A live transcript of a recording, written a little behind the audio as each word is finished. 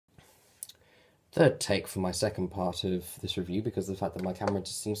third take for my second part of this review because of the fact that my camera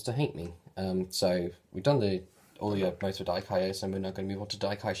just seems to hate me. So we've done all the most of Daikaio, so we're now going to move on to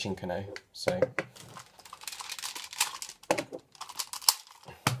Daikaishinkenoh. So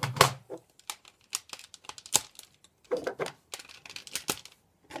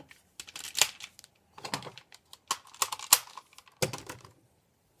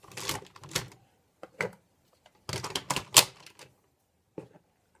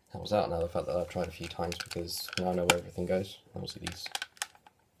helps out now the fact that I've tried a few times because now I know where everything goes. Obviously these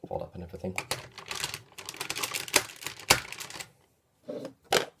fold up and everything.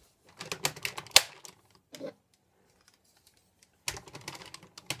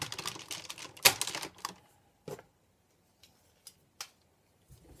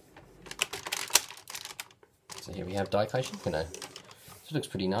 So here we have Daikaishinkenoh. So it looks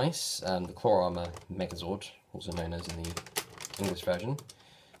pretty nice. The Claw Armor Megazord, also known as in the English version.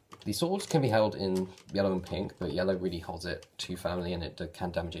 The swords can be held in yellow and pink, but yellow really holds it too firmly and it can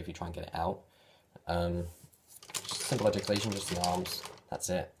damage it if you try and get it out. Just simple articulation, just the arms,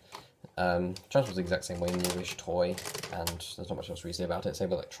 that's it. Transfers the exact same way, newish toy, and there's not much else really to say about it. Same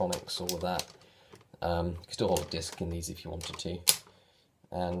with electronics, all of that. You can still hold a disc in these if you wanted to.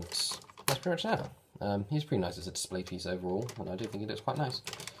 And that's pretty much that. He's pretty nice as a display piece overall, and I do think it looks quite nice.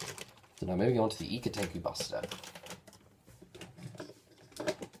 So now moving on to the Ikatenkubuster.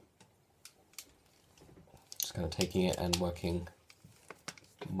 Just kind of taking it and working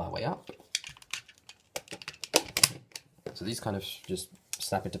my way up. So these kind of just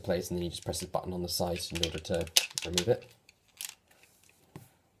snap into place, and then you just press this button on the side in order to remove it.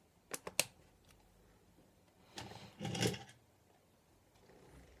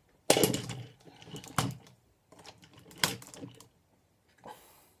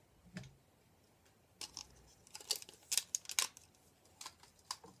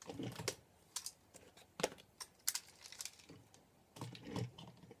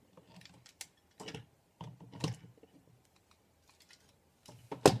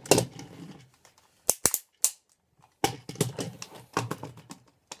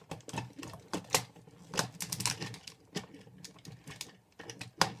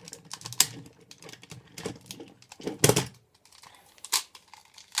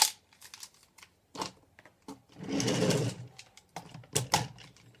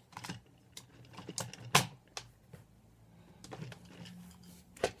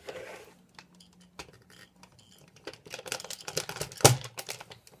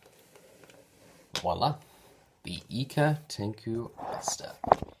 Voila, the Ikatenkubuster.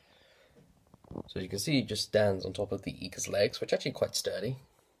 So you can see it just stands on top of the Ika's legs, which are actually quite sturdy.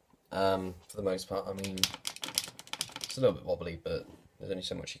 For the most part, I mean, it's a little bit wobbly, but there's only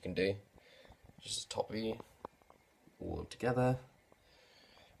so much you can do. Just the top view, all together.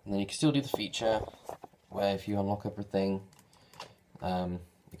 And then you can still do the feature, where if you unlock everything, you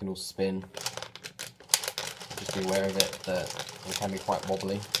can also spin. Just be aware of it, that it can be quite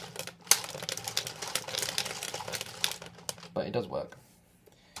wobbly. But it does work.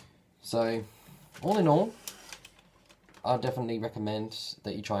 So, all in all, I definitely recommend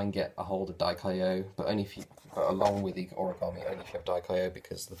that you try and get a hold of Daikaio, but only if you, but along with the origami, only if you have Daikaio,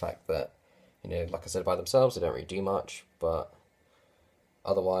 because of the fact that, you know, like I said, by themselves, they don't really do much, but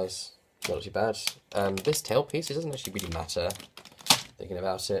otherwise, not too bad. This tail piece, it doesn't actually really matter, thinking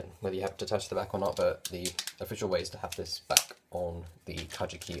about it, whether you have to touch the back or not, but the official way is to have this back on the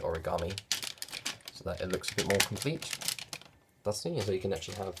Kajiki origami, so that it looks a bit more complete. That's neat, so you can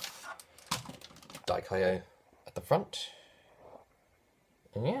actually have Daikaio at the front.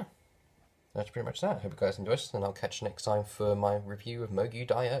 And yeah, that's pretty much that. Hope you guys enjoyed this, and I'll catch you next time for my review of Mogyu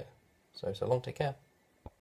Dio. So long, take care.